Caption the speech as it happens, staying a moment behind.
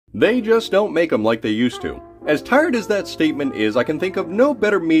They just don't make them like they used to. As tired as that statement is, I can think of no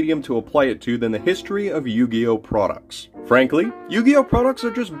better medium to apply it to than the history of Yu-Gi-Oh products. Frankly, Yu-Gi-Oh products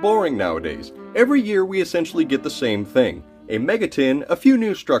are just boring nowadays. Every year we essentially get the same thing. A mega tin, a few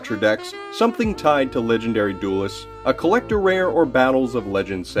new structure decks, something tied to legendary duelists, a collector rare or Battles of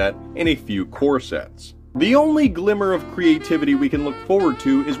Legends set, and a few core sets. The only glimmer of creativity we can look forward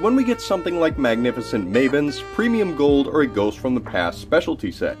to is when we get something like Magnificent Mavens, Premium Gold, or a Ghost from the Past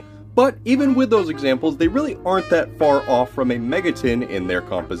specialty set. But even with those examples, they really aren't that far off from a megatin in their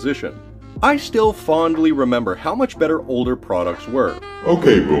composition. I still fondly remember how much better older products were.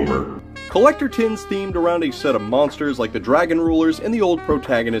 Okay, boomer. Collector tins themed around a set of monsters like the Dragon Rulers and the old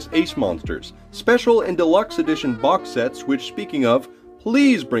protagonist Ace monsters. Special and deluxe edition box sets, which, speaking of,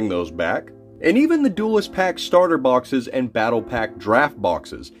 please bring those back. And even the Duelist Pack starter boxes and Battle Pack draft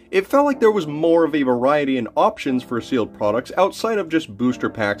boxes. It felt like there was more of a variety and options for sealed products outside of just booster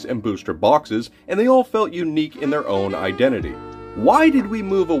packs and booster boxes, and they all felt unique in their own identity. Why did we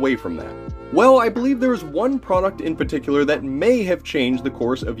move away from that? Well, I believe there is one product in particular that may have changed the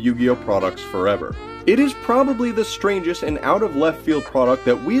course of Yu-Gi-Oh products forever. It is probably the strangest and out of left field product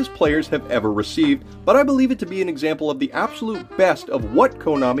that we as players have ever received, but I believe it to be an example of the absolute best of what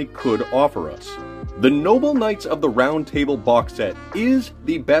Konami could offer us. The Noble Knights of the Round Table box set is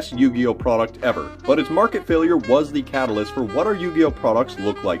the best Yu-Gi-Oh product ever, but its market failure was the catalyst for what our Yu-Gi-Oh products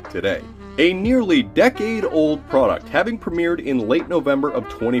look like today. A nearly decade-old product, having premiered in late November of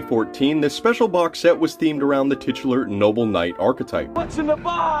 2014, this special box set was themed around the titular Noble Knight archetype. What's in the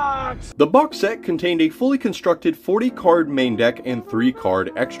box? The box set contained a fully constructed 40-card main deck and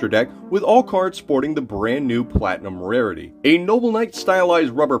 3-card extra deck, with all cards sporting the brand new Platinum rarity. A Noble Knight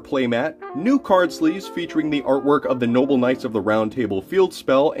stylized rubber playmat, new card sleeves featuring the artwork of the Noble Knights of the Round Table field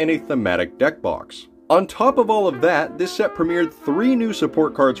spell, and a thematic deck box. On top of all of that, this set premiered 3 new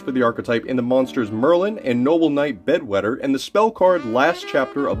support cards for the archetype in the monsters Merlin and Noble Knight Bedwetter, and the spell card Last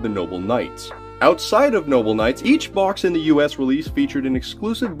Chapter of the Noble Knights. Outside of Noble Knights, each box in the US release featured an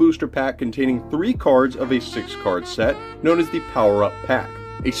exclusive booster pack containing 3 cards of a 6-card set, known as the Power Up Pack,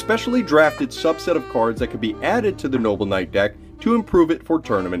 a specially drafted subset of cards that could be added to the Noble Knight deck to improve it for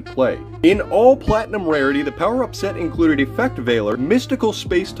tournament play. In all Platinum rarity, the power-up set included Effect Veiler, Mystical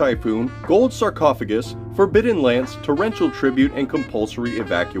Space Typhoon, Gold Sarcophagus, Forbidden Lance, Torrential Tribute, and Compulsory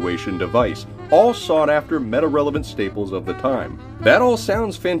Evacuation Device, all sought-after meta-relevant staples of the time. That all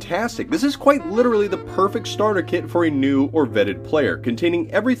sounds fantastic. This is quite literally the perfect starter kit for a new or vetted player, containing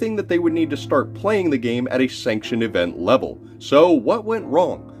everything that they would need to start playing the game at a sanctioned event level. So what went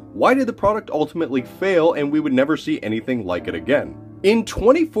wrong? Why did the product ultimately fail and we would never see anything like it again? In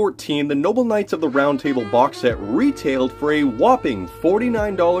 2014, the Noble Knights of the Round Table box set retailed for a whopping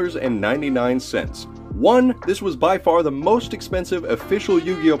 $49.99. This was by far the most expensive official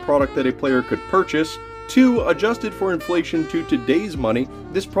Yu-Gi-Oh product that a player could purchase. 2, adjusted for inflation to today's money,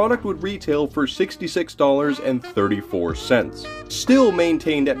 this product would retail for $66.34. Still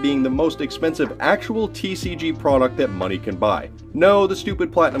maintained at being the most expensive actual TCG product that money can buy. No, the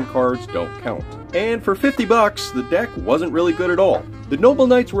stupid platinum cards don't count. And for $50, the deck wasn't really good at all. The Noble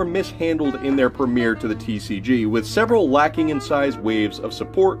Knights were mishandled in their premiere to the TCG, with several lacking in size waves of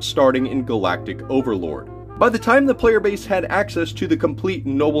support starting in Galactic Overlord. By the time the player base had access to the complete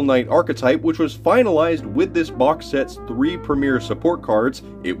Noble Knight archetype, which was finalized with this box set's 3 premier support cards,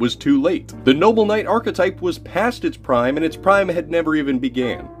 it was too late. The Noble Knight archetype was past its prime, and its prime had never even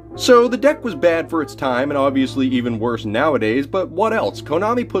began. So the deck was bad for its time, and obviously even worse nowadays, but what else?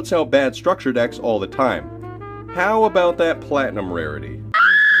 Konami puts out bad structure decks all the time. How about that Platinum rarity?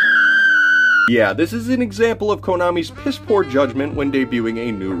 Yeah, this is an example of Konami's piss-poor judgment when debuting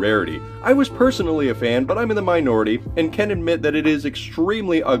a new rarity. I was personally a fan, but I'm in the minority, and can admit that it is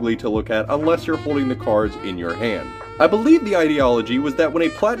extremely ugly to look at unless you're holding the cards in your hand. I believe the ideology was that when a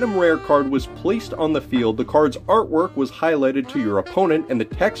Platinum Rare card was placed on the field, the card's artwork was highlighted to your opponent and the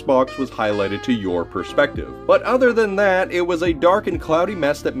text box was highlighted to your perspective. But other than that, it was a dark and cloudy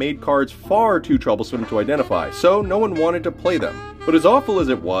mess that made cards far too troublesome to identify, so no one wanted to play them. But as awful as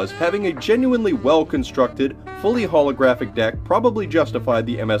it was, having a genuinely well-constructed, fully holographic deck probably justified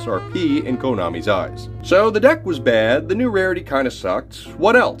the MSRP in Konami's eyes. So the deck was bad, the new rarity kinda sucked.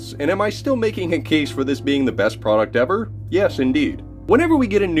 What else? And am I still making a case for this being the best product ever? Yes, indeed. Whenever we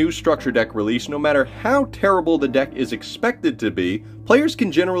get a new structure deck release, no matter how terrible the deck is expected to be, players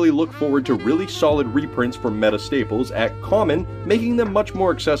can generally look forward to really solid reprints for meta staples at common, making them much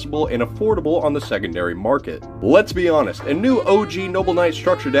more accessible and affordable on the secondary market. Let's be honest, a new OG Noble Knight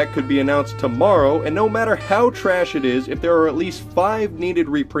structure deck could be announced tomorrow, and no matter how trash it is, if there are at least 5 needed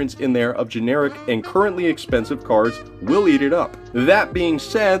reprints in there of generic and currently expensive cards, we'll eat it up. That being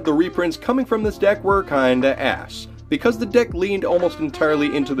said, the reprints coming from this deck were kinda ass. Because the deck leaned almost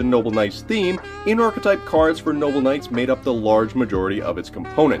entirely into the Noble Knights theme, in-archetype cards for Noble Knights made up the large majority of its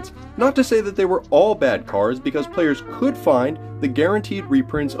components. Not to say that they were all bad cards, because players could find the guaranteed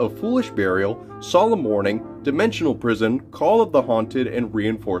reprints of Foolish Burial, Solemn Warning, Dimensional Prison, Call of the Haunted, and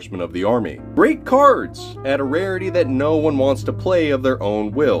Reinforcement of the Army. Great cards, at a rarity that no one wants to play of their own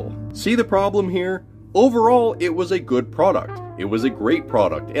will. See the problem here? Overall, it was a good product. It was a great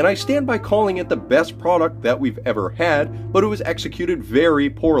product, and I stand by calling it the best product that we've ever had, but it was executed very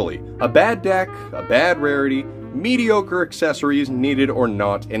poorly. A bad deck, a bad rarity, mediocre accessories needed or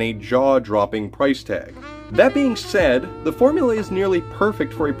not, and a jaw-dropping price tag. That being said, the formula is nearly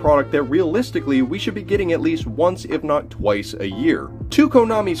perfect for a product that realistically we should be getting at least once if not twice a year. To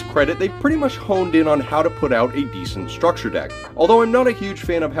Konami's credit, they pretty much honed in on how to put out a decent structure deck. Although I'm not a huge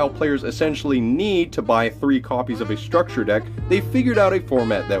fan of how players essentially need to buy 3 copies of a structure deck, they figured out a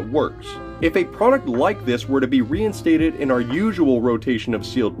format that works. If a product like this were to be reinstated in our usual rotation of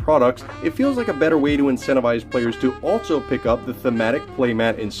sealed products, it feels like a better way to incentivize players to also pick up the thematic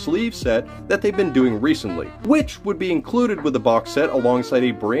playmat and sleeve set that they've been doing recently, which would be included with the box set alongside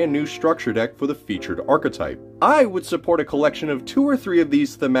a brand new structure deck for the featured archetype. I would support a collection of 2 or 3 of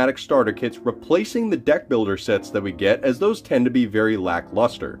these thematic starter kits replacing the deck builder sets that we get, as those tend to be very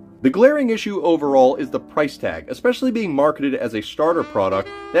lackluster. The glaring issue overall is the price tag, especially being marketed as a starter product.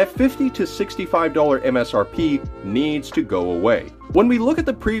 That $50 to $65 MSRP needs to go away. When we look at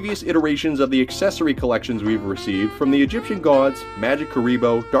the previous iterations of the accessory collections we've received, from the Egyptian Gods, Magic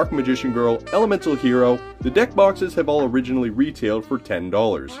Karibo, Dark Magician Girl, Elemental Hero, the deck boxes have all originally retailed for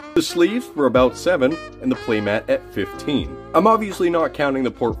 $10. The sleeves were about $7, and the playmat at $15. I'm obviously not counting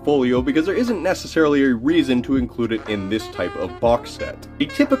the portfolio because there isn't necessarily a reason to include it in this type of box set. A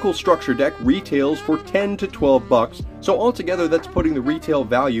typical structure deck retails for $10 to $12, so altogether that's putting the retail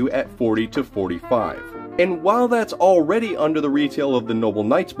value at $40 to $45. And while that's already under the retail of the Noble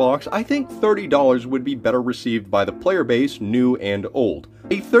Knights box, I think $30 would be better received by the player base, new and old.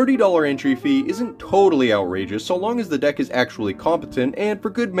 A $30 entry fee isn't totally outrageous so long as the deck is actually competent, and for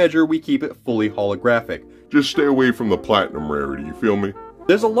good measure we keep it fully holographic. Just stay away from the platinum rarity, you feel me?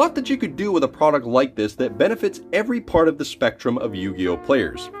 There's a lot that you could do with a product like this that benefits every part of the spectrum of Yu-Gi-Oh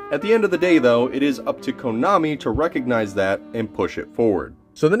players. At the end of the day though, it is up to Konami to recognize that and push it forward.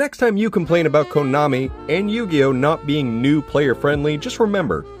 So the next time you complain about Konami and Yu-Gi-Oh not being new player friendly, just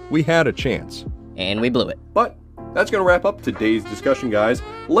remember, we had a chance. And we blew it. But that's going to wrap up today's discussion, guys.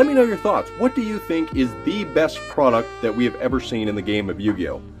 Let me know your thoughts. What do you think is the best product that we have ever seen in the game of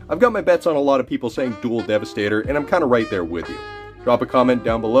Yu-Gi-Oh? I've got my bets on a lot of people saying Dual Devastator, and I'm kind of right there with you. Drop a comment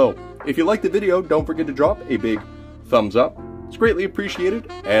down below. If you liked the video, don't forget to drop a big thumbs up. It's greatly appreciated,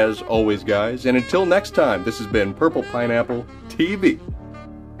 as always, guys. And until next time, this has been Purple Pineapple TV,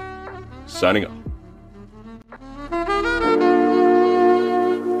 signing off.